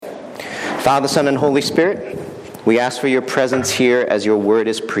Father, Son, and Holy Spirit, we ask for your presence here as your word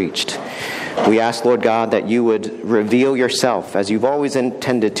is preached. We ask, Lord God, that you would reveal yourself as you've always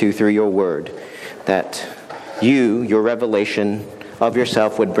intended to through your word, that your revelation of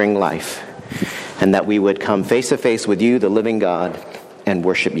yourself would bring life, and that we would come face to face with you, the living God, and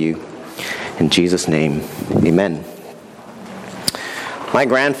worship you. In Jesus' name, amen. My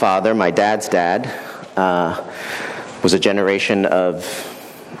grandfather, my dad's dad, was a generation of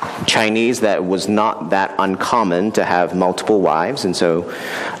Chinese that was not that uncommon to have multiple wives, and so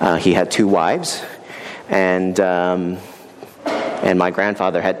he had 2 wives, and my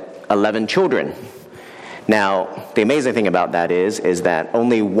grandfather had 11 children. Now, the amazing thing about that is that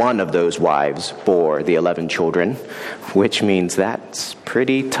only one of those wives bore the 11 children, which means that's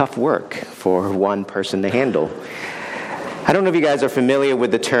pretty tough work for one person to handle. I don't know if you guys are familiar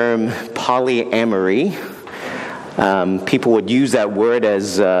with the term polyamory. People would use that word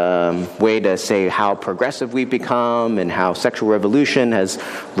as a way to say how progressive we've become and how sexual revolution has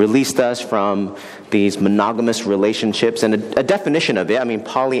released us from these monogamous relationships. And a definition of it,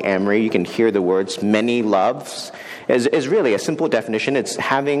 polyamory, you can hear the words many loves, is really a simple definition. It's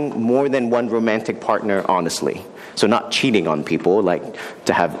having more than one romantic partner honestly. So not cheating on people, like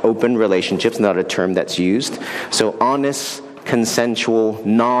to have open relationships, not a term that's used. So honest, consensual,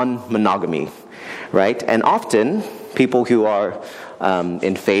 non-monogamy. Right? And often, people who are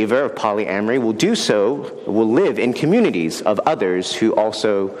in favor of polyamory will live in communities of others who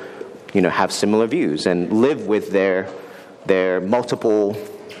also, have similar views and live with their multiple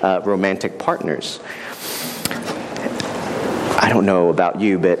romantic partners. I don't know about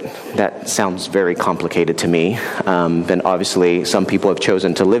you, but that sounds very complicated to me. And obviously, some people have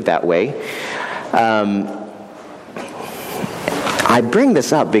chosen to live that way. I bring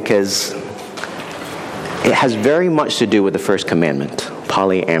this up because it has very much to do with the first commandment,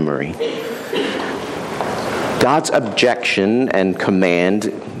 polyamory. God's objection and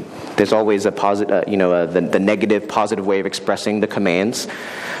command, there's always a positive, the negative, positive way of expressing the commands,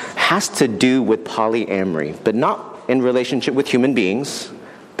 has to do with polyamory, but not in relationship with human beings,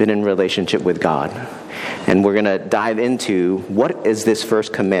 but in relationship with God. And we're going to dive into what does this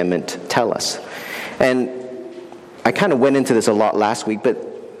first commandment tell us. And I kind of went into this a lot last week, but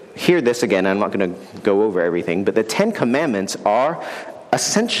hear this again. I'm not going to go over everything, but the 10 Commandments are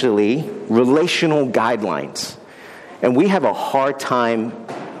essentially relational guidelines. And we have a hard time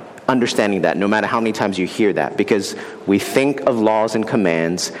understanding that, no matter how many times you hear that, because we think of laws and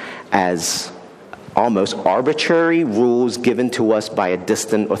commands as almost arbitrary rules given to us by a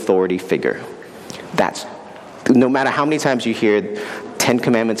distant authority figure. No matter how many times you hear 10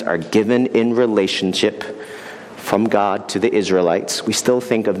 Commandments are given in relationship from God to the Israelites, we still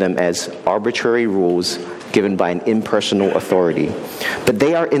think of them as arbitrary rules given by an impersonal authority. But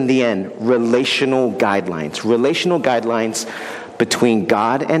they are, in the end, relational guidelines between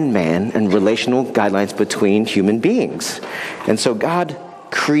God and man, and relational guidelines between human beings. And so God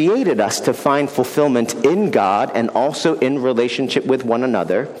created us to find fulfillment in God and also in relationship with one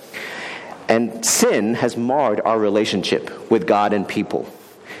another. And sin has marred our relationship with God and people.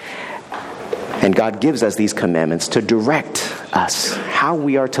 And God gives us these commandments to direct us how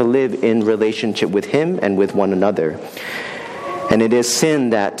we are to live in relationship with Him and with one another. And it is sin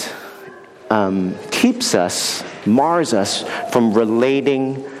that mars us from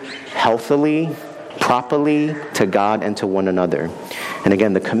relating healthily, properly to God and to one another. And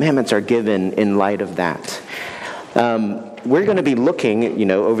again, the commandments are given in light of that. We're going to be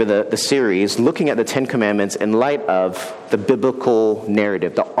looking, over the series, looking at the 10 Commandments in light of the biblical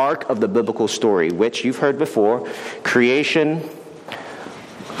narrative, the arc of the biblical story, which you've heard before: creation,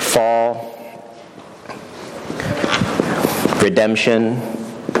 fall, redemption,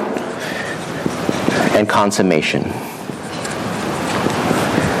 and consummation.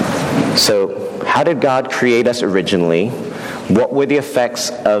 So, how did God create us originally? What were the effects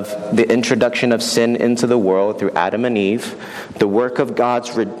of the introduction of sin into the world through Adam and Eve? The work of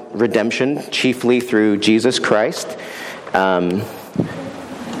God's redemption, chiefly through Jesus Christ. And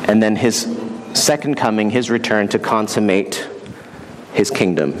then His second coming, His return to consummate His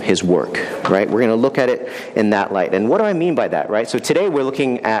kingdom, His work, right? We're going to look at it in that light. And what do I mean by that, right? So today we're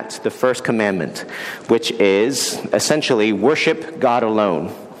looking at the first commandment, which is essentially worship God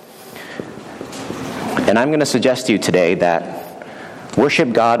alone. And I'm going to suggest to you today that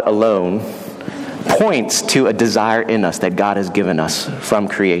worship God alone points to a desire in us that God has given us from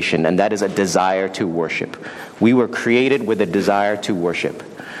creation, and that is a desire to worship. We were created with a desire to worship,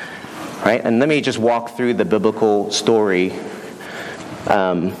 right? And let me just walk through the biblical story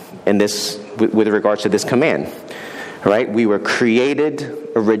in this with regards to this command. right? We were created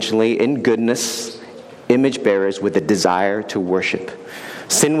originally in goodness, image bearers with a desire to worship.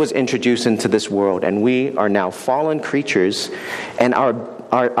 Sin was introduced into this world, and we are now fallen creatures, and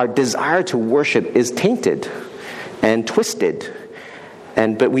our desire to worship is tainted and twisted.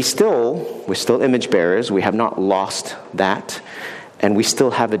 But we're still image bearers. We have not lost that, and we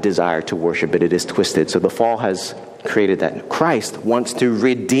still have a desire to worship, but it is twisted. So the fall has created that. Christ wants to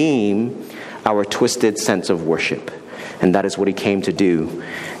redeem our twisted sense of worship, and that is what he came to do.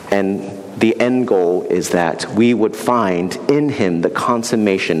 And the end goal is that we would find in him the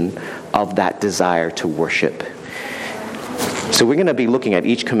consummation of that desire to worship. So we're going to be looking at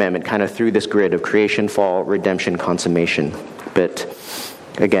each commandment kind of through this grid of creation, fall, redemption, consummation. But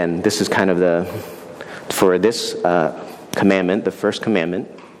again, this is kind of for this commandment, the first commandment,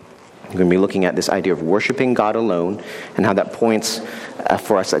 we're going to be looking at this idea of worshiping God alone and how that points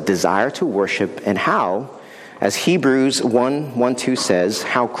for us a desire to worship, and how, as Hebrews 1:1-2 says,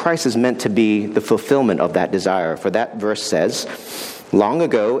 how Christ is meant to be the fulfillment of that desire. For that verse says, "Long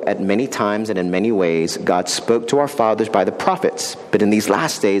ago, at many times and in many ways, God spoke to our fathers by the prophets, but in these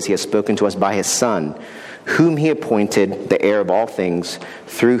last days he has spoken to us by his Son, whom he appointed the heir of all things,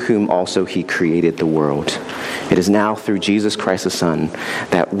 through whom also he created the world." It is now through Jesus Christ the Son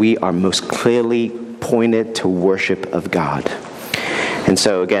that we are most clearly pointed to worship of God. And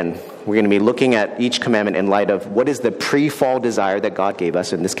so again, we're going to be looking at each commandment in light of what is the pre-fall desire that God gave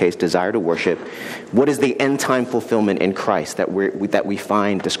us, in this case, desire to worship. What is the end-time fulfillment in Christ that we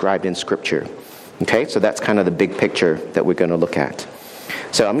find described in Scripture? Okay, so that's kind of the big picture that we're going to look at.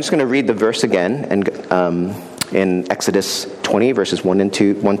 So I'm just going to read the verse again, and in Exodus 20, verses 1,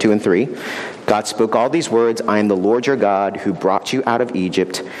 2, and 3. God spoke all these words, "I am the Lord your God who brought you out of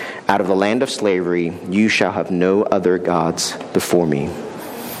Egypt, out of the land of slavery. You shall have no other gods before me."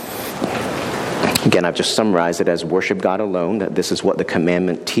 Again, I've just summarized it as worship God alone, that this is what the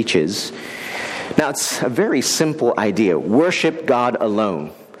commandment teaches. Now, it's a very simple idea, worship God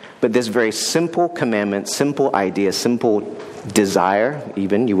alone. But this very simple commandment, simple idea, simple desire,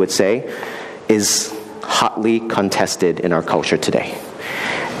 even, you would say, is hotly contested in our culture today.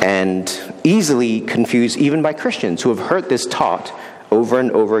 And easily confused even by Christians who have heard this taught over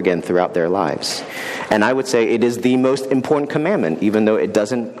and over again throughout their lives. And I would say it is the most important commandment, even though it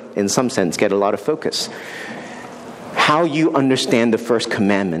doesn't, in some sense, get a lot of focus. How you understand the first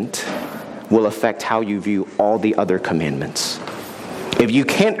commandment will affect how you view all the other commandments. If you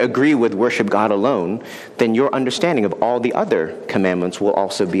can't agree with worship God alone, then your understanding of all the other commandments will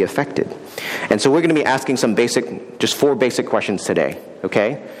also be affected. And so we're going to be asking just 4 basic questions today,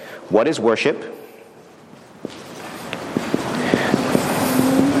 okay? What is worship?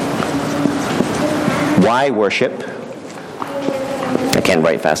 Why worship? I can't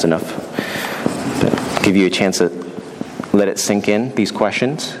write fast enough. But give you a chance to let it sink in, these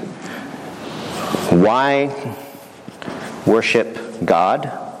questions. Why worship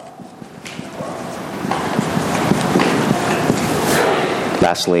God?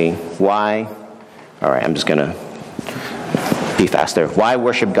 Lastly, why? All right, I'm just going to be faster. Why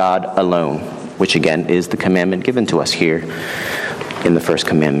worship God alone? Which again is the commandment given to us here in the first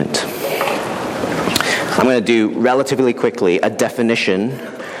commandment. I'm going to do relatively quickly a definition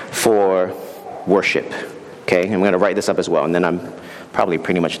for worship. Okay, I'm going to write this up as well, and then I'm probably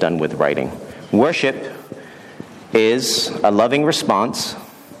pretty much done with writing. Worship is a loving response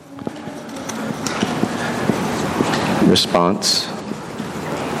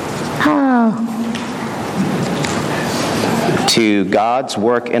to God's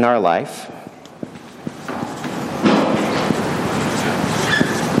work in our life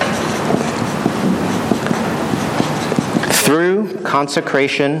through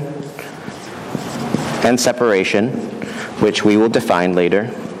consecration and separation, which we will define later.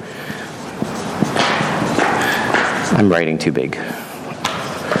 I'm writing too big.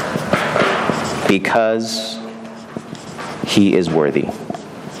 Because he is worthy.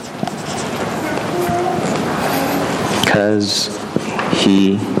 Because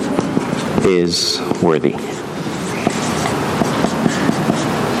he is worthy.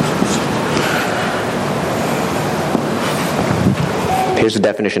 Here's the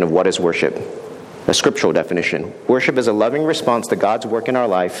definition of what is worship. A scriptural definition. Worship is a loving response to God's work in our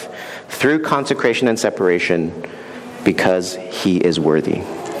life through consecration and separation because he is worthy.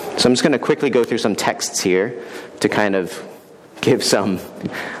 So I'm just going to quickly go through some texts here to kind of give some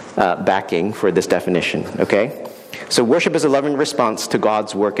backing for this definition, okay? So worship is a loving response to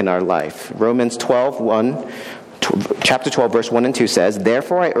God's work in our life. Romans 12:1 chapter 12, verse 1 and 2 says,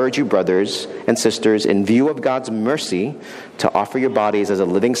 "Therefore I urge you, brothers and sisters, in view of God's mercy, to offer your bodies as a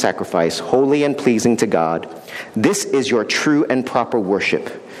living sacrifice, holy and pleasing to God. This is your true and proper worship.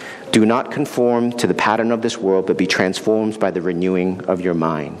 Do not conform to the pattern of this world, but be transformed by the renewing of your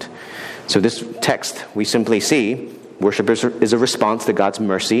mind." So this text, we simply see worship is a response to God's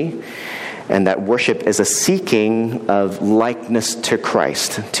mercy, and that worship is a seeking of likeness to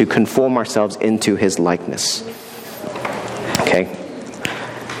Christ, to conform ourselves into his likeness. Okay?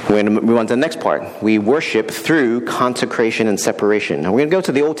 We're going to move on to the next part. We worship through consecration and separation. Now we're going to go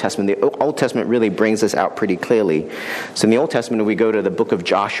to the Old Testament. The Old Testament really brings this out pretty clearly. So in the Old Testament, we go to the book of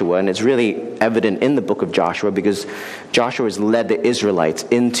Joshua, and it's really evident in the book of Joshua because Joshua has led the Israelites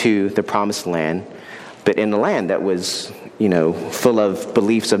into the promised land, but in a land that was, full of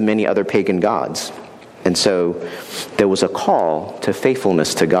beliefs of many other pagan gods. And so there was a call to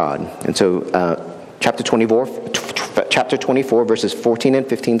faithfulness to God. And so chapter 24, verses 14 and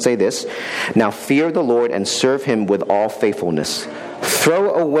 15 say this, "Now fear the Lord and serve him with all faithfulness.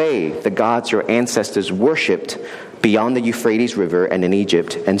 Throw away the gods your ancestors worshipped beyond the Euphrates River and in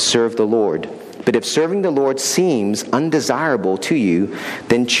Egypt, and serve the Lord. But if serving the Lord seems undesirable to you,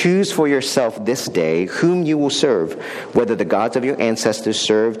 then choose for yourself this day whom you will serve, whether the gods of your ancestors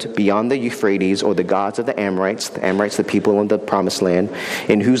served beyond the Euphrates or the gods of the Amorites, the people in the promised land,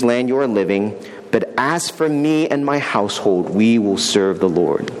 in whose land you are living. But as for me and my household, we will serve the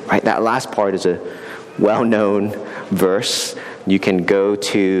Lord." Right? That last part is a well-known verse. You can go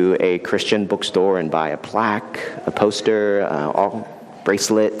to a Christian bookstore and buy a plaque, a poster,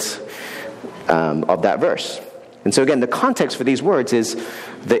 bracelet of that verse. And so again, the context for these words is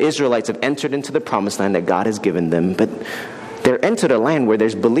the Israelites have entered into the promised land that God has given them, but they're entered a land where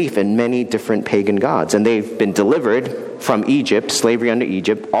there's belief in many different pagan gods. And they've been delivered from Egypt, slavery under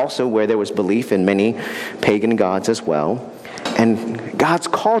Egypt, also where there was belief in many pagan gods as well. And God's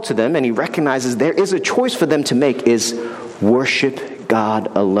call to them, and he recognizes there is a choice for them to make, is worship God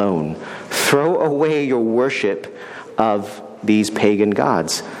alone. Throw away your worship of these pagan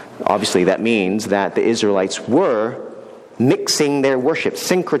gods. Obviously, that means that the Israelites were mixing their worship,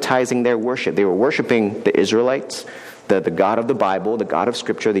 syncretizing their worship. They were worshiping the Israelites, the God of the Bible, the God of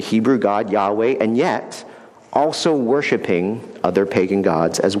Scripture, the Hebrew God, Yahweh, and yet also worshiping other pagan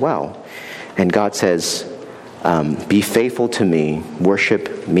gods as well. And God says, be faithful to me,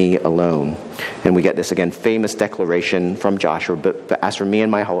 worship me alone. And we get this, again, famous declaration from Joshua, but as for me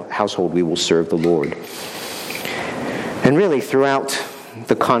and my household, we will serve the Lord. And really, throughout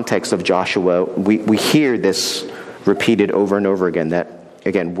the context of Joshua, we hear this repeated over and over again, that,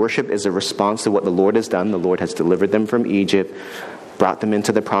 again, worship is a response to what the Lord has done. The Lord has delivered them from Egypt, brought them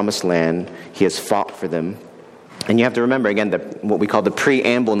into the promised land. He has fought for them. And you have to remember, again, what we call the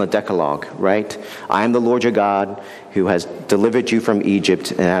preamble in the Decalogue, right? I am the Lord your God who has delivered you from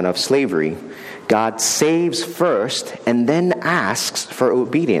Egypt and out of slavery. God saves first and then asks for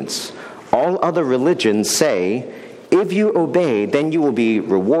obedience. All other religions say, if you obey, then you will be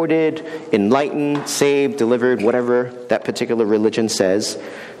rewarded, enlightened, saved, delivered, whatever that particular religion says.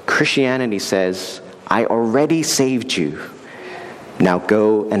 Christianity says, I already saved you. Now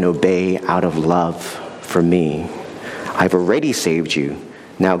go and obey out of love for me. I've already saved you.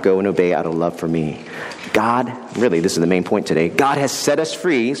 Now go and obey out of love for me. God, really, this is the main point today. God has set us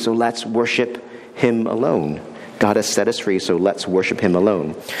free, so let's worship him alone. God has set us free, so let's worship him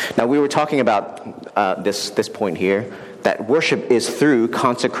alone. Now, we were talking about this point here, that worship is through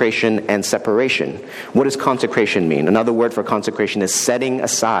consecration and separation. What does consecration mean? Another word for consecration is setting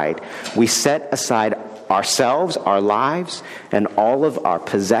aside. We set aside ourselves, our lives, and all of our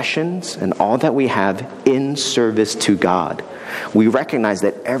possessions and all that we have in service to God. We recognize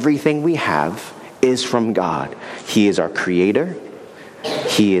that everything we have is from God. He is our creator.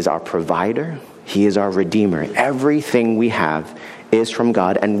 He is our provider. He is our redeemer. Everything we have is from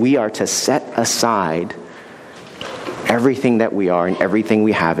God, and we are to set aside everything that we are and everything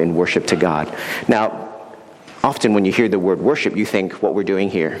we have in worship to God. Now, often when you hear the word worship, you think what we're doing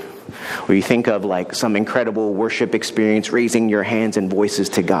here. Or you think of like some incredible worship experience, raising your hands and voices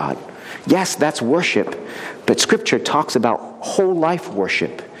to God. Yes, that's worship, but Scripture talks about whole life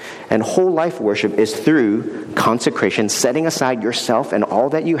worship. And whole life worship is through consecration, setting aside yourself and all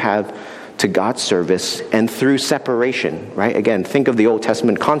that you have to God's service, and through separation, right? Again, think of the Old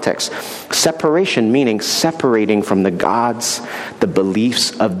Testament context. Separation meaning separating from the gods, the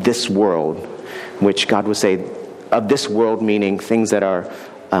beliefs of this world, which God would say, of this world meaning things that are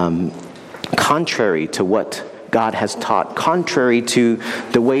contrary to what God has taught, contrary to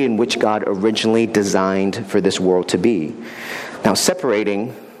the way in which God originally designed for this world to be. Now,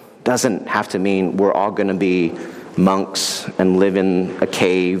 separating doesn't have to mean we're all going to be monks and live in a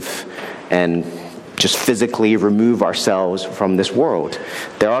cave and just physically remove ourselves from this world.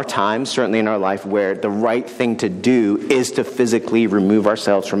 There are times, certainly in our life, where the right thing to do is to physically remove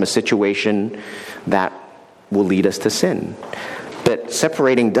ourselves from a situation that will lead us to sin. But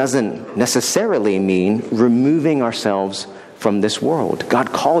separating doesn't necessarily mean removing ourselves from this world.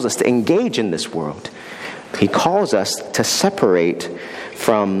 God calls us to engage in this world. He calls us to separate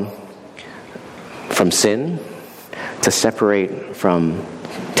from sin, to separate from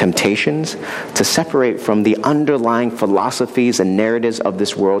temptations, to separate from the underlying philosophies and narratives of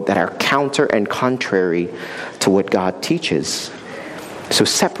this world that are counter and contrary to what God teaches. So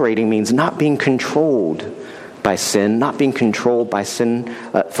separating means not being controlled by sin, not being controlled by sin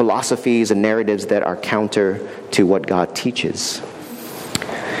philosophies and narratives that are counter to what God teaches.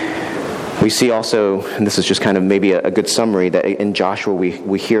 We see also, and this is just kind of maybe a good summary, that in Joshua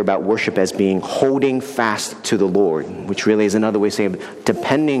we hear about worship as being holding fast to the Lord, which really is another way of saying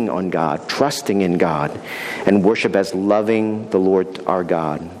depending on God, trusting in God, and worship as loving the Lord our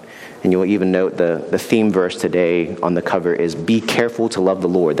God. And you'll even note the theme verse today on the cover is be careful to love the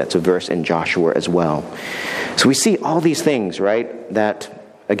Lord. That's a verse in Joshua as well. So we see all these things, right, that,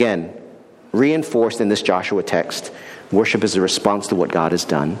 again, reinforced in this Joshua text. Worship is a response to what God has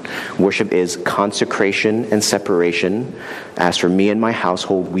done. Worship is consecration and separation. As for me and my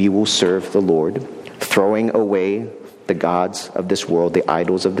household, we will serve the Lord, throwing away the gods of this world, the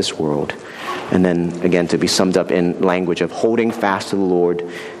idols of this world. And then, again, to be summed up in language of holding fast to the Lord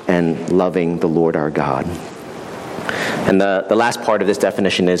and loving the Lord our God. And the last part of this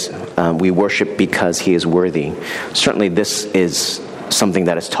definition is we worship because he is worthy. Certainly this is something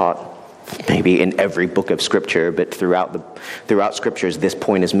that is taught maybe in every book of Scripture, but throughout Scriptures this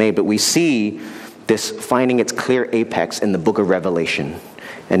point is made. But we see this finding its clear apex in the book of Revelation.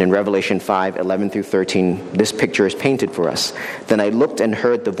 And in Revelation 5:11-13, this picture is painted for us. Then I looked and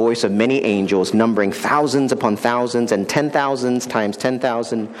heard the voice of many angels, numbering thousands upon thousands and 10,000s times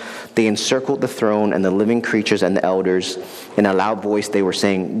 10,000. They encircled the throne and the living creatures and the elders. In a loud voice they were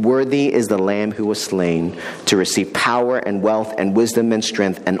saying, "Worthy is the Lamb who was slain to receive power and wealth and wisdom and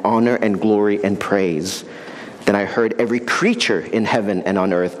strength and honor and glory and praise." Then I heard every creature in heaven and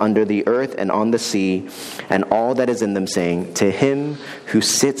on earth, under the earth and on the sea, and all that is in them saying, "To him who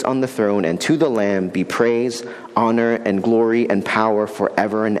sits on the throne and to the Lamb be praise, honor, and glory and power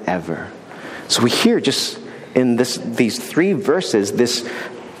forever and ever." So we hear just in these three verses, this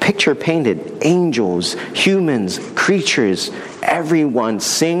picture painted. Angels, humans, creatures, everyone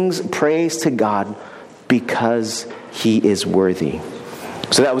sings praise to God because he is worthy.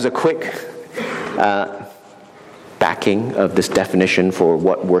 So that was a quick backing of this definition for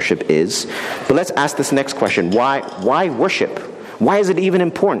what worship is. But let's ask this next question. Why worship? Why is it even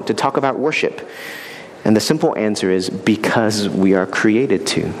important to talk about worship? And the simple answer is because we are created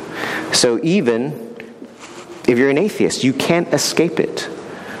to. So even if you're an atheist, you can't escape it.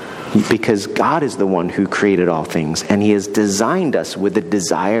 Because God is the one who created all things, and he has designed us with a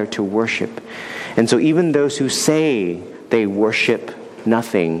desire to worship. And so even those who say they worship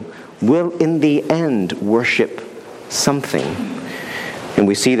nothing will in the end worship something. And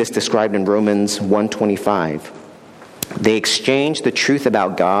we see this described in Romans 1:25. They exchanged the truth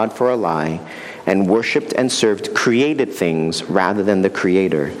about God for a lie and worshipped and served created things rather than the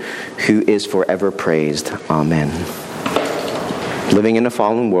Creator, who is forever praised. Amen. Living in a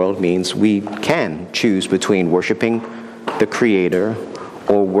fallen world means we can choose between worshiping the Creator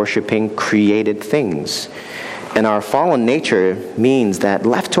or worshiping created things. And our fallen nature means that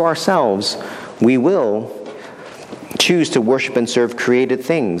left to ourselves, we will choose to worship and serve created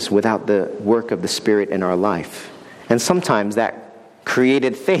things without the work of the Spirit in our life. And sometimes that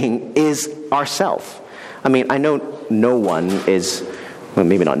created thing is ourself. I mean, I know no one is, well,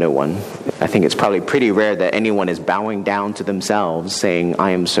 maybe not no one. I think it's probably pretty rare that anyone is bowing down to themselves saying,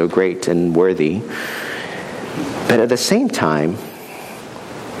 "I am so great and worthy." But at the same time,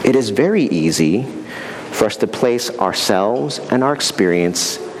 it is very easy for us to place ourselves and our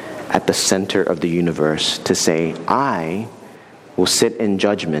experience at the center of the universe, to say, "I will sit in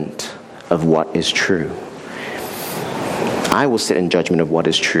judgment of what is true." I will sit in judgment of what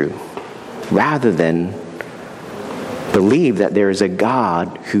is true, rather than believe that there is a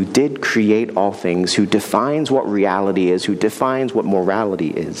God who did create all things, who defines what reality is, who defines what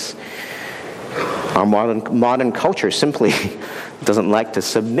morality is. Our modern culture simply doesn't like to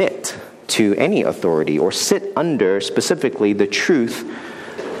submit to any authority or sit under specifically the truth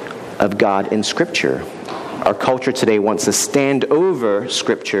of God in Scripture. Our culture today wants to stand over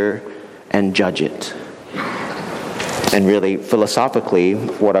Scripture and judge it. And really, philosophically,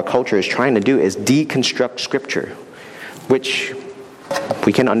 what our culture is trying to do is deconstruct Scripture, which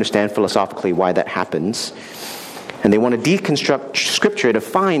we can understand philosophically why that happens. And they want to deconstruct Scripture to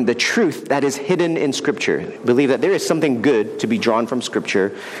find the truth that is hidden in Scripture. Believe that there is something good to be drawn from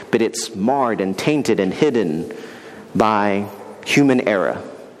Scripture, but it's marred and tainted and hidden by human error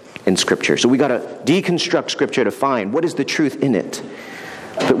in Scripture. So we got to deconstruct Scripture to find what is the truth in it.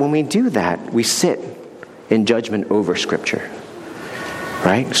 But when we do that, we sit in judgment over Scripture.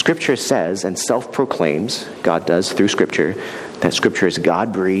 Right? Scripture says and self-proclaims, God does through Scripture, that Scripture is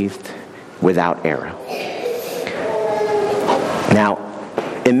God-breathed without error. Now,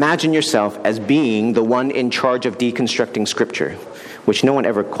 imagine yourself as being the one in charge of deconstructing Scripture, which no one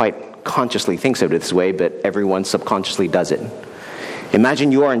ever quite consciously thinks of it this way, but everyone subconsciously does it.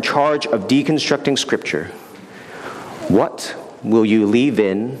 Imagine you are in charge of deconstructing Scripture. What will you leave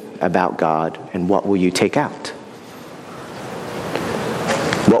in about God, and what will you take out?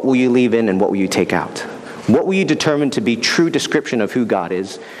 What will you leave in and what will you take out? What will you determine to be true description of who God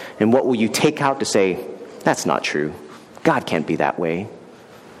is, and what will you take out to say, that's not true. God can't be that way.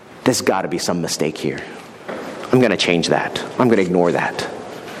 There's got to be some mistake here. I'm going to change that. I'm going to ignore that.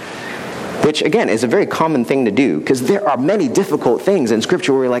 Which, again, is a very common thing to do, because there are many difficult things in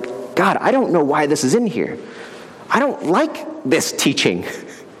Scripture where you're like, God, I don't know why this is in here. I don't like this teaching.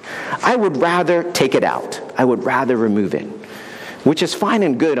 I would rather take it out. I would rather remove it, which is fine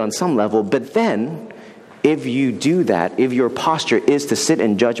and good on some level. But then, if you do that, if your posture is to sit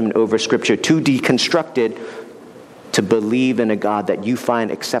in judgment over Scripture, to deconstruct it, to believe in a God that you find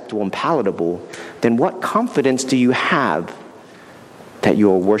acceptable and palatable, then what confidence do you have that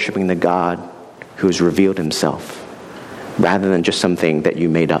you are worshiping the God who has revealed himself, rather than just something that you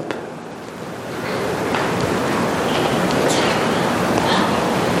made up?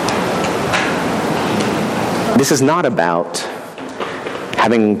 This is not about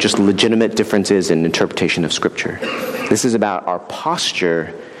having just legitimate differences in interpretation of Scripture. This is about our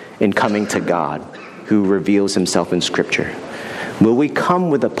posture in coming to God, who reveals himself in Scripture. Will we come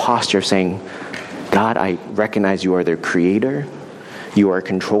with a posture of saying, God, I recognize you are the creator, you are in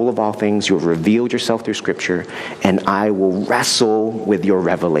control of all things, you have revealed yourself through Scripture, and I will wrestle with your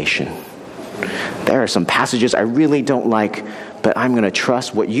revelation. There are some passages I really don't like, but I'm going to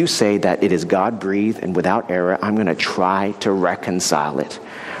trust what you say, that it is God-breathed and without error. I'm going to try to reconcile it,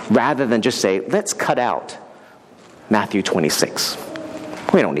 rather than just say, let's cut out Matthew 26.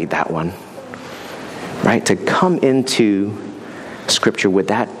 We don't need that one. Right? To come into Scripture with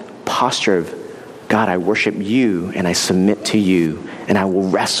that posture of, God, I worship you and I submit to you and I will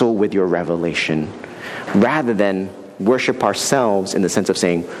wrestle with your revelation, rather than worship ourselves in the sense of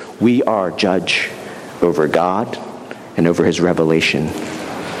saying, we are judge over God and over his revelation.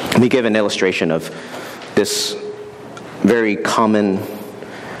 Let me give an illustration of this very common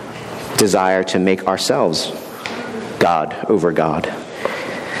desire to make ourselves God over God.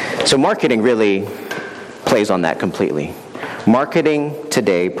 So marketing really plays on that completely. Marketing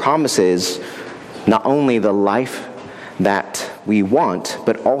today promises not only the life that we want,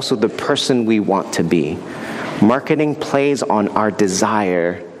 but also the person we want to be. Marketing plays on our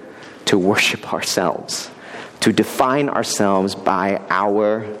desire to worship ourselves, to define ourselves by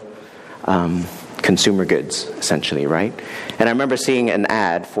our consumer goods, essentially, right? And I remember seeing an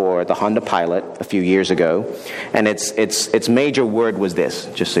ad for the Honda Pilot a few years ago, and its major word was this,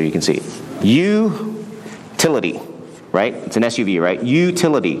 just so you can see. Utility, right? It's an SUV, right?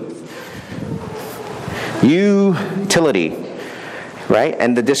 Utility, right?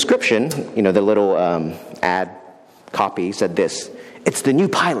 And the description, the little ad copy said this: it's the new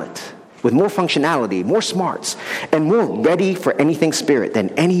Pilot with more functionality, more smarts, and more ready for anything spirit than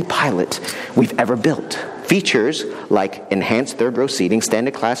any Pilot we've ever built. Features like enhanced third-row seating,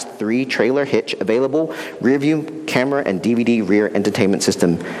 standard class 3 trailer hitch, available rear-view camera and DVD rear entertainment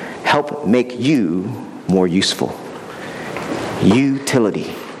system help make you more useful.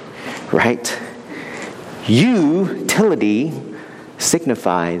 Utility, right? Utility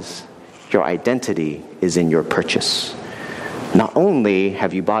signifies your identity is in your purchase. Not only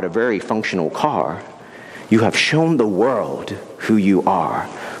have you bought a very functional car, you have shown the world who you are.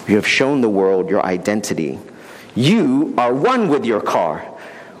 You have shown the world your identity. You are one with your car.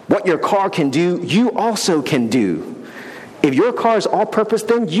 What your car can do, you also can do. If your car is all-purpose,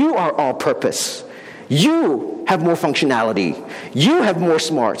 then you are all-purpose. You have more functionality. You have more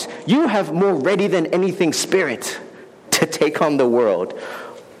smarts. You have more ready than anything spirit to take on the world.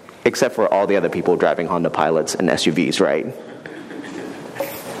 Except for all the other people driving Honda Pilots and SUVs, right?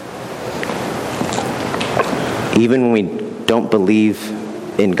 Even when we don't believe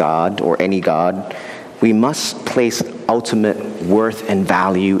in God or any God, we must place ultimate worth and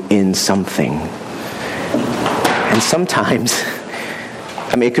value in something. And sometimes,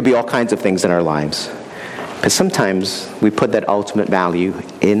 it could be all kinds of things in our lives. But sometimes we put that ultimate value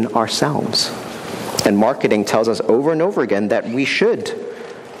in ourselves. And marketing tells us over and over again that we should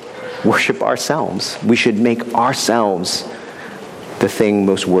worship ourselves. We should make ourselves the thing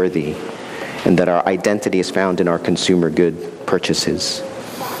most worthy, and that our identity is found in our consumer good purchases.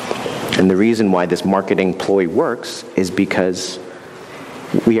 And the reason why this marketing ploy works is because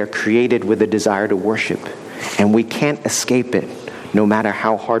we are created with a desire to worship, and we can't escape it, no matter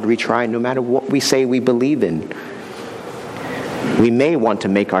how hard we try, no matter what we say we believe in. We may want to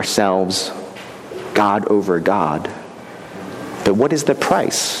make ourselves God over God, but what is the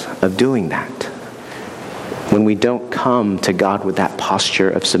price of doing that? When we don't come to God with that posture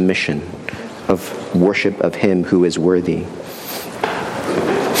of submission, of worship of Him who is worthy.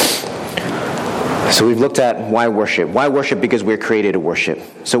 So we've looked at why worship. Why worship? Because we're created to worship.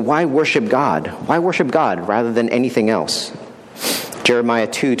 So why worship God? Why worship God rather than anything else? Jeremiah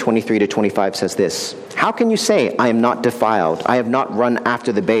 2:23-25 says this: "How can you say, I am not defiled? I have not run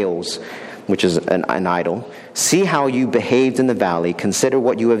after the Baals," which is an idol. "See how you behaved in the valley. Consider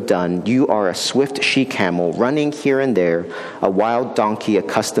what you have done. You are a swift she-camel, running here and there, a wild donkey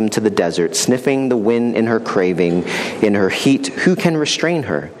accustomed to the desert, sniffing the wind in her craving. In her heat, who can restrain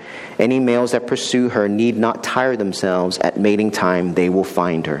her? Any males that pursue her need not tire themselves. At mating time, they will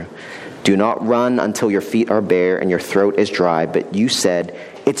find her. Do not run until your feet are bare and your throat is dry. But you said,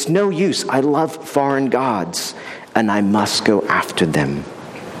 it's no use. I love foreign gods, and I must go after them."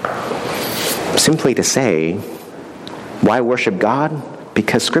 Simply to say, why worship God?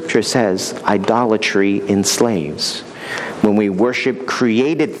 Because Scripture says idolatry enslaves. When we worship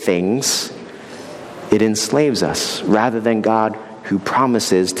created things, it enslaves us rather than God who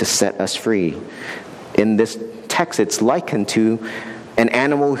promises to set us free. In this text, it's likened to an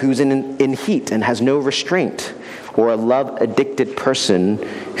animal who's in heat and has no restraint, or a love-addicted person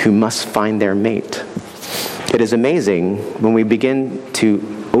who must find their mate. It is amazing when we begin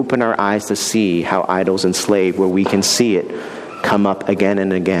to open our eyes to see how idols enslave, where we can see it come up again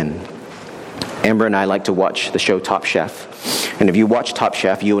and again. Amber and I like to watch the show Top Chef. And if you watch Top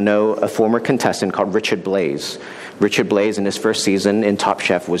Chef, you'll know a former contestant called Richard Blais. Richard Blais in his first season in Top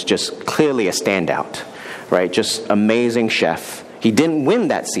Chef was just clearly a standout, right? Just amazing chef. He didn't win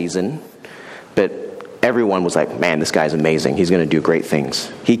that season, but everyone was like, man, this guy's amazing. He's going to do great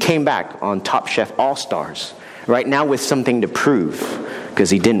things. He came back on Top Chef All-Stars, right now with something to prove, because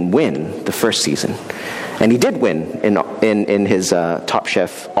he didn't win the first season. And he did win in his Top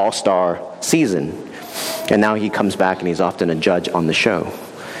Chef All-Star season. And now he comes back and he's often a judge on the show.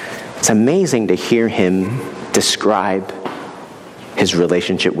 It's amazing to hear him describe his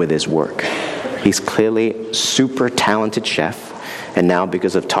relationship with his work. He's clearly super talented chef. And now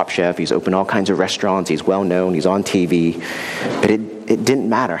because of Top Chef, he's opened all kinds of restaurants. He's well known. He's on TV. But it didn't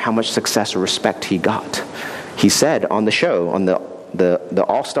matter how much success or respect he got. He said on the show, on the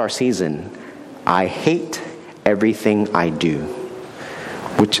All-Star season, I hate everything I do,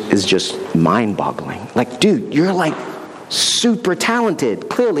 which is just mind-boggling. Like, dude, you're like super talented.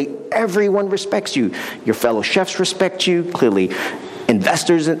 Clearly, everyone respects you. Your fellow chefs respect you. Clearly,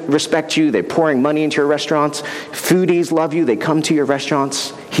 investors respect you. They're pouring money into your restaurants. Foodies love you. They come to your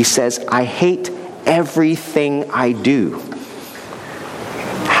restaurants. He says, I hate everything I do.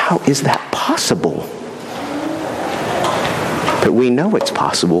 How is that possible? But we know it's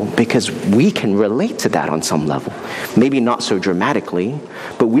possible because we can relate to that on some level. Maybe not so dramatically,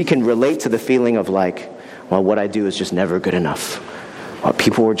 but we can relate to the feeling of like, well, what I do is just never good enough. Well,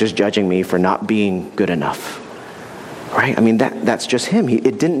 people were just judging me for not being good enough. Right? I mean, that's just him.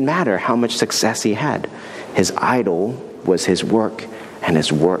 It didn't matter how much success he had. His idol was his work, and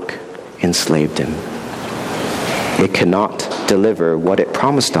his work enslaved him. It cannot deliver what it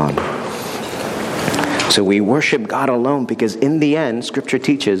promised on. So we worship God alone because in the end, Scripture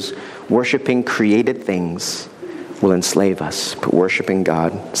teaches, worshiping created things will enslave us, but worshiping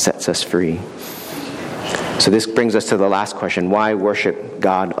God sets us free. So this brings us to the last question. Why worship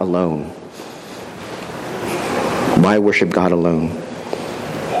God alone? Why worship God alone?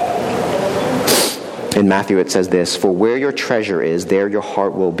 In Matthew it says this, for where your treasure is, there your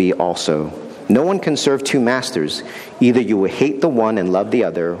heart will be also. No one can serve two masters. Either you will hate the one and love the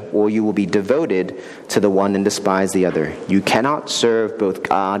other, or you will be devoted to the one and despise the other. You cannot serve both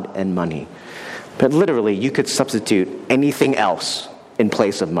God and money. But literally, you could substitute anything else in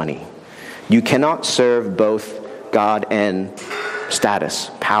place of money. You cannot serve both God and status,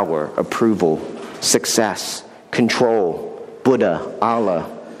 power, approval, success, control, Buddha,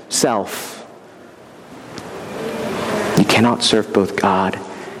 Allah, self. You cannot serve both God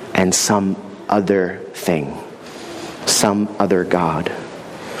and some other thing, some other God.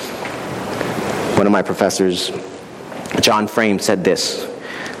 One of my professors, John Frame, said this.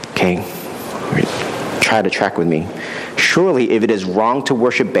 Okay, try to track with me. Surely if it is wrong to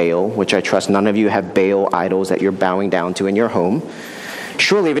worship Baal, which I trust none of you have Baal idols that you're bowing down to in your home,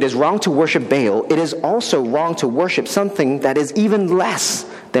 surely if it is wrong to worship Baal, it is also wrong to worship something that is even less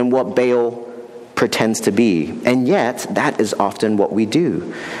than what Baal pretends to be. And yet, that is often what we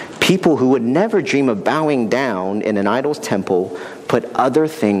do. People who would never dream of bowing down in an idol's temple put other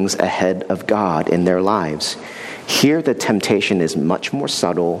things ahead of God in their lives. Here the temptation is much more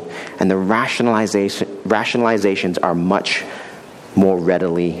subtle, and the rationalizations are much more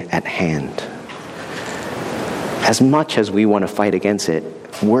readily at hand. As much as we want to fight against it,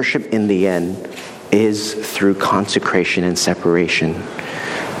 worship in the end is through consecration and separation.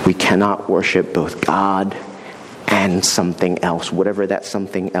 We cannot worship both God and something else, whatever that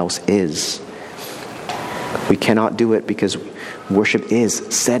something else is. We cannot do it because worship is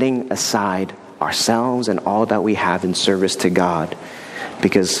setting aside ourselves and all that we have in service to God.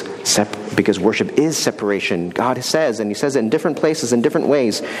 Because worship is separation. God says, and he says it in different places, in different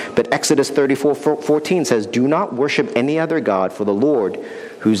ways, but Exodus 34:14 says, "Do not worship any other God, for the Lord,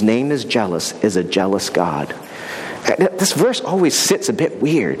 whose name is jealous, is a jealous God." This verse always sits a bit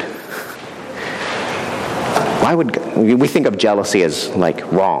weird. Why would we think of jealousy as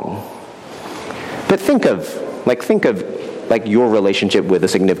like wrong? But think of your relationship with a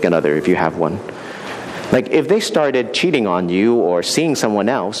significant other, if you have one. Like if they started cheating on you or seeing someone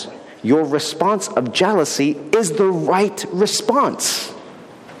else, your response of jealousy is the right response.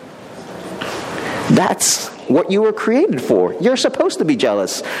 That's what you were created for. You're supposed to be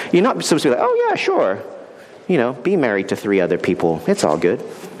jealous. You're not supposed to be like, oh yeah, sure. Be married to 3 other people. It's all good.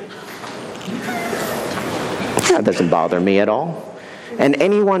 That doesn't bother me at all. And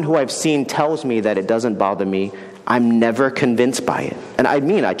anyone who I've seen tells me that it doesn't bother me. I'm never convinced by it. And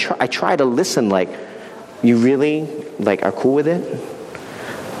I try to listen like, you really are cool with it?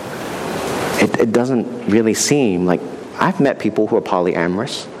 It doesn't really seem like, I've met people who are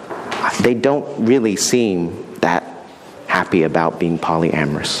polyamorous. They don't really seem that happy about being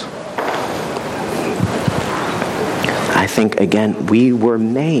polyamorous. I think, again, we were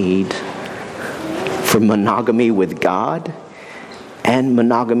made for monogamy with God and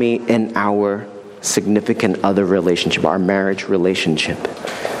monogamy in our significant other relationship, our marriage relationship.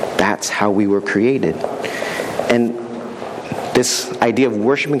 That's how we were created. And this idea of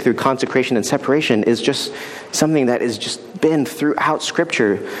worshiping through consecration and separation is just something that has just been throughout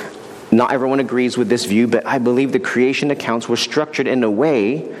Scripture. Not everyone agrees with this view, but I believe the creation accounts were structured in a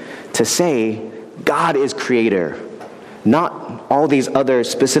way to say God is creator, not all these other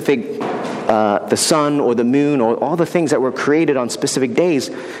specific the sun or the moon or all the things that were created on specific days.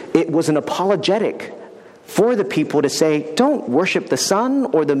 It was an apologetic for the people to say, don't worship the sun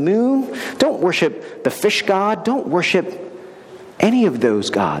or the moon. Don't worship the fish god. Don't worship any of those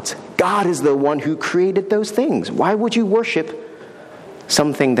gods. God is the one who created those things. Why would you worship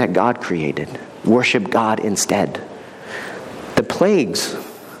something that God created? Worship God instead. The plagues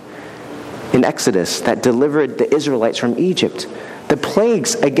in Exodus that delivered the Israelites from Egypt, the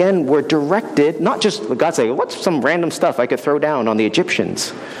plagues, again, were directed, not just God saying, what's some random stuff I could throw down on the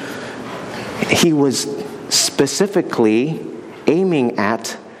Egyptians? He was specifically aiming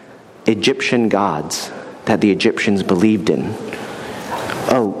at Egyptian gods that the Egyptians believed in.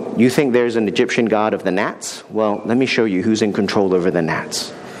 Oh, you think there's an Egyptian god of the gnats? Well, let me show you who's in control over the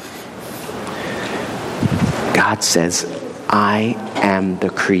gnats. God says, I am the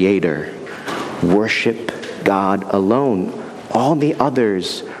creator. Worship God alone. All the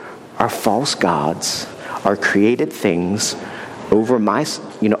others are false gods, are created things over my,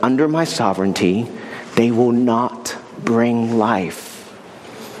 under my sovereignty. They will not bring life.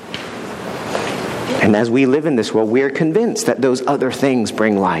 And as we live in this world, we are convinced that those other things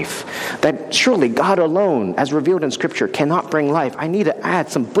bring life. That surely God alone, as revealed in Scripture, cannot bring life. I need to add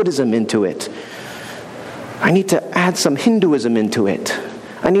some Buddhism into it. I need to add some Hinduism into it.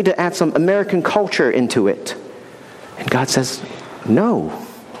 I need to add some American culture into it. And God says, no.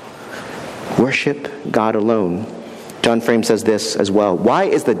 Worship God alone. John Frame says this as well. Why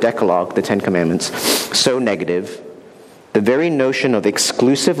is the Decalogue, the 10 Commandments, so negative? The very notion of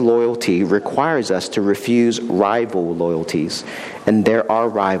exclusive loyalty requires us to refuse rival loyalties. And there are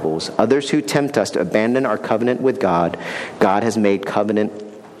rivals, others who tempt us to abandon our covenant with God. God has made covenant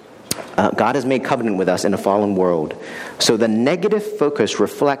with us in a fallen world. So the negative focus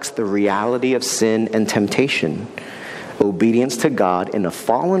reflects the reality of sin and temptation. Obedience to God in a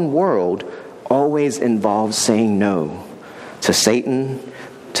fallen world always involves saying no. to Satan,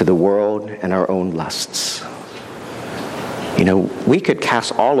 to the world, and our own lusts. We could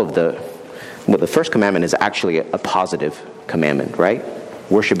cast all of the first commandment is actually a positive commandment, right?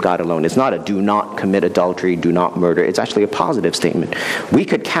 Worship God alone. It's not a do not commit adultery, do not murder. It's actually a positive statement. We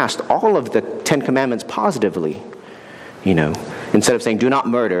could cast all of the 10 commandments positively. Instead of saying do not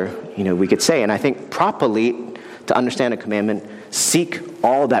murder, we could say, and I think properly to understand a commandment, seek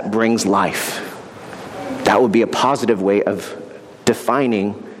all that brings life. That would be a positive way of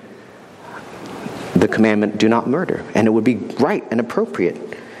defining the commandment, do not murder. And it would be right and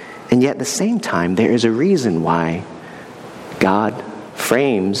appropriate. And yet at the same time, there is a reason why God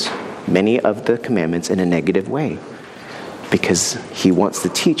frames many of the commandments in a negative way. Because he wants to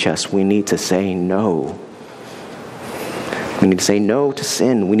teach us we need to say no. We need to say no to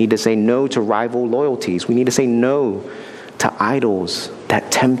sin. We need to say no to rival loyalties. We need to say no to idols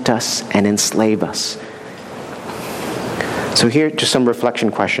that tempt us and enslave us. So here are just some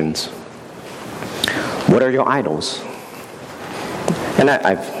reflection questions. What are your idols? And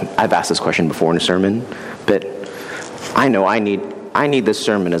I've asked this question before in a sermon, but I know I need this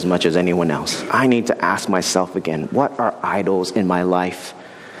sermon as much as anyone else. I need to ask myself again, what are idols in my life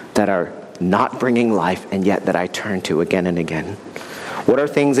that are not bringing life and yet that I turn to again and again? What are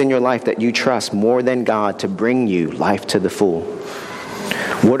things in your life that you trust more than God to bring you life to the full?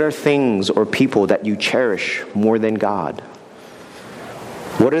 What are things or people that you cherish more than God?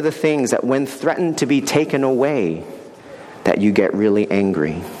 What are the things that when threatened to be taken away that you get really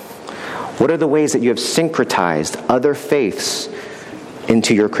angry? What are the ways that you have syncretized other faiths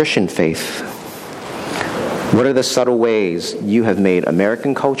into your Christian faith? What are the subtle ways you have made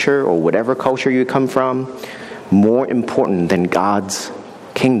American culture or whatever culture you come from more important than God's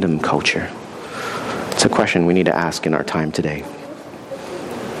kingdom culture? It's a question we need to ask in our time today.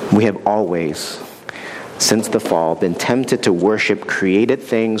 We have always, since the fall, been tempted to worship created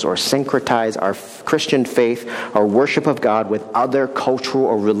things or syncretize our Christian faith, our worship of God, with other cultural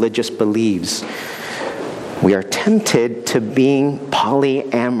or religious beliefs. We are tempted to being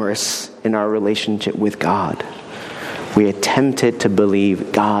polyamorous in our relationship with God. We are tempted to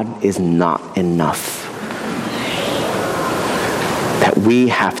believe God is not enough. That we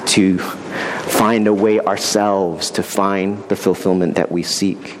have to find a way ourselves to find the fulfillment that we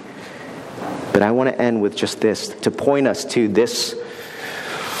seek. But I want to end with just this, to point us to this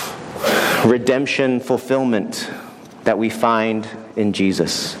redemption fulfillment that we find in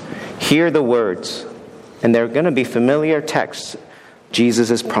Jesus. Hear the words, and they're going to be familiar texts Jesus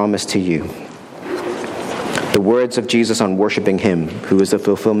has promised to you. The words of Jesus on worshiping him, who is the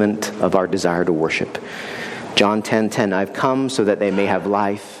fulfillment of our desire to worship. John 10:10, I've come so that they may have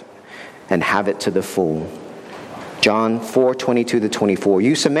life and have it to the full. John 4:22-24,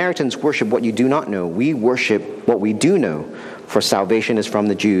 you Samaritans worship what you do not know. We worship what we do know, for salvation is from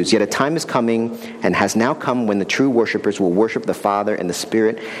the Jews. Yet a time is coming and has now come when the true worshipers will worship the Father in the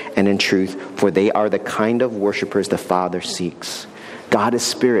Spirit and in truth, for they are the kind of worshipers the Father seeks. God is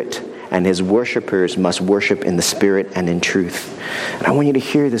Spirit, and his worshipers must worship in the Spirit and in truth. And I want you to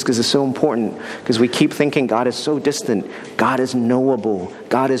hear this because it's so important, because we keep thinking God is so distant. God is knowable.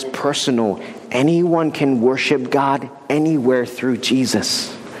 God is personal. Anyone can worship God anywhere through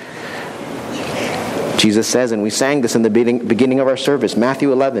Jesus. Jesus says, and we sang this in the beginning of our service,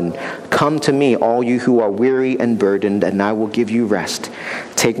 Matthew 11, come to me, all you who are weary and burdened, and I will give you rest.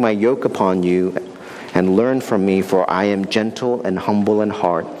 Take my yoke upon you and learn from me, for I am gentle and humble in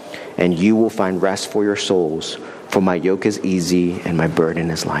heart, and you will find rest for your souls. For my yoke is easy and my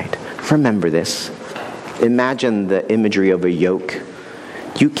burden is light. Remember this. Imagine the imagery of a yoke.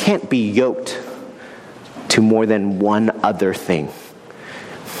 You can't be yoked to more than one other thing.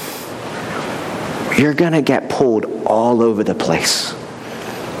 You're going to get pulled all over the place.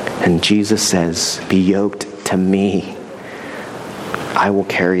 And Jesus says, be yoked to me. I will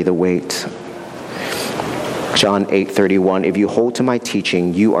carry the weight. John 8:31, if you hold to my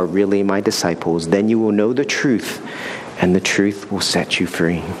teaching, you are really my disciples. Then you will know the truth, and the truth will set you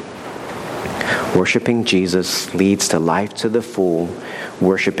free. Worshiping Jesus leads to life to the full.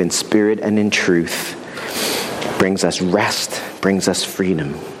 Worship in spirit and in truth brings us rest, brings us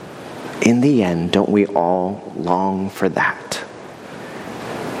freedom. In the end, don't we all long for that?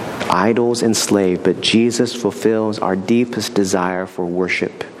 Idols enslave, but Jesus fulfills our deepest desire for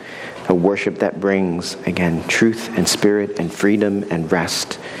worship. A worship that brings, again, truth and spirit and freedom and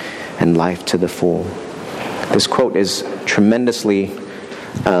rest and life to the full. This quote is tremendously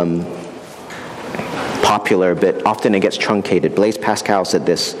popular, but often it gets truncated. Blaise Pascal said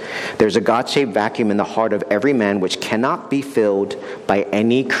this, there's a God-shaped vacuum in the heart of every man which cannot be filled by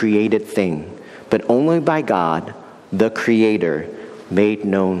any created thing, but only by God, the Creator, made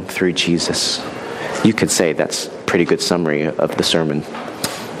known through Jesus. You could say that's a pretty good summary of the sermon.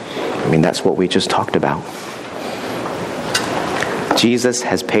 I mean, that's what we just talked about. Jesus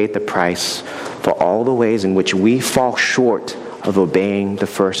has paid the price for all the ways in which we fall short of obeying the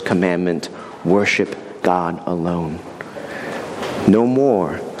first commandment, worship God alone. No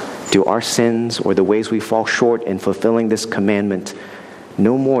more do our sins or the ways we fall short in fulfilling this commandment,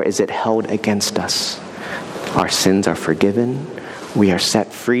 no more is it held against us. Our sins are forgiven. We are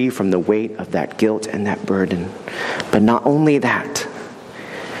set free from the weight of that guilt and that burden. But not only that,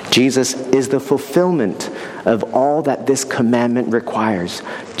 Jesus is the fulfillment of all that this commandment requires.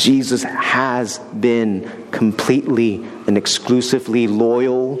 Jesus has been completely and exclusively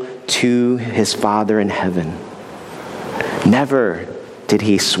loyal to his Father in heaven. Never did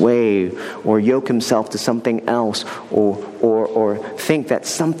he sway or yoke himself to something else or think that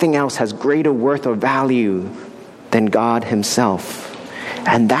something else has greater worth or value than God himself.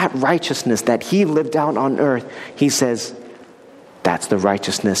 And that righteousness that he lived out on earth, he says, that's the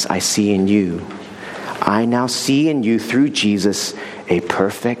righteousness I see in you. I now see in you through Jesus a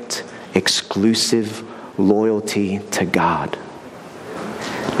perfect, exclusive loyalty to God.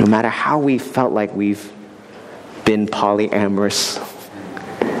 No matter how we felt like we've been polyamorous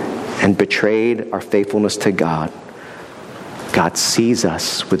and betrayed our faithfulness to God, God sees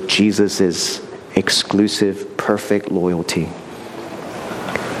us with Jesus' exclusive, perfect loyalty.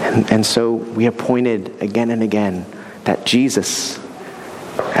 And so we are pointed again and again that Jesus,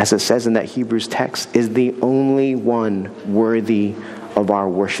 as it says in that Hebrews text, is the only one worthy of our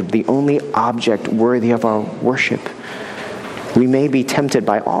worship, the only object worthy of our worship. We may be tempted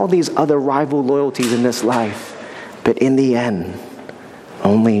by all these other rival loyalties in this life, but in the end,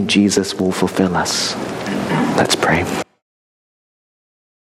 only Jesus will fulfill us. Let's pray.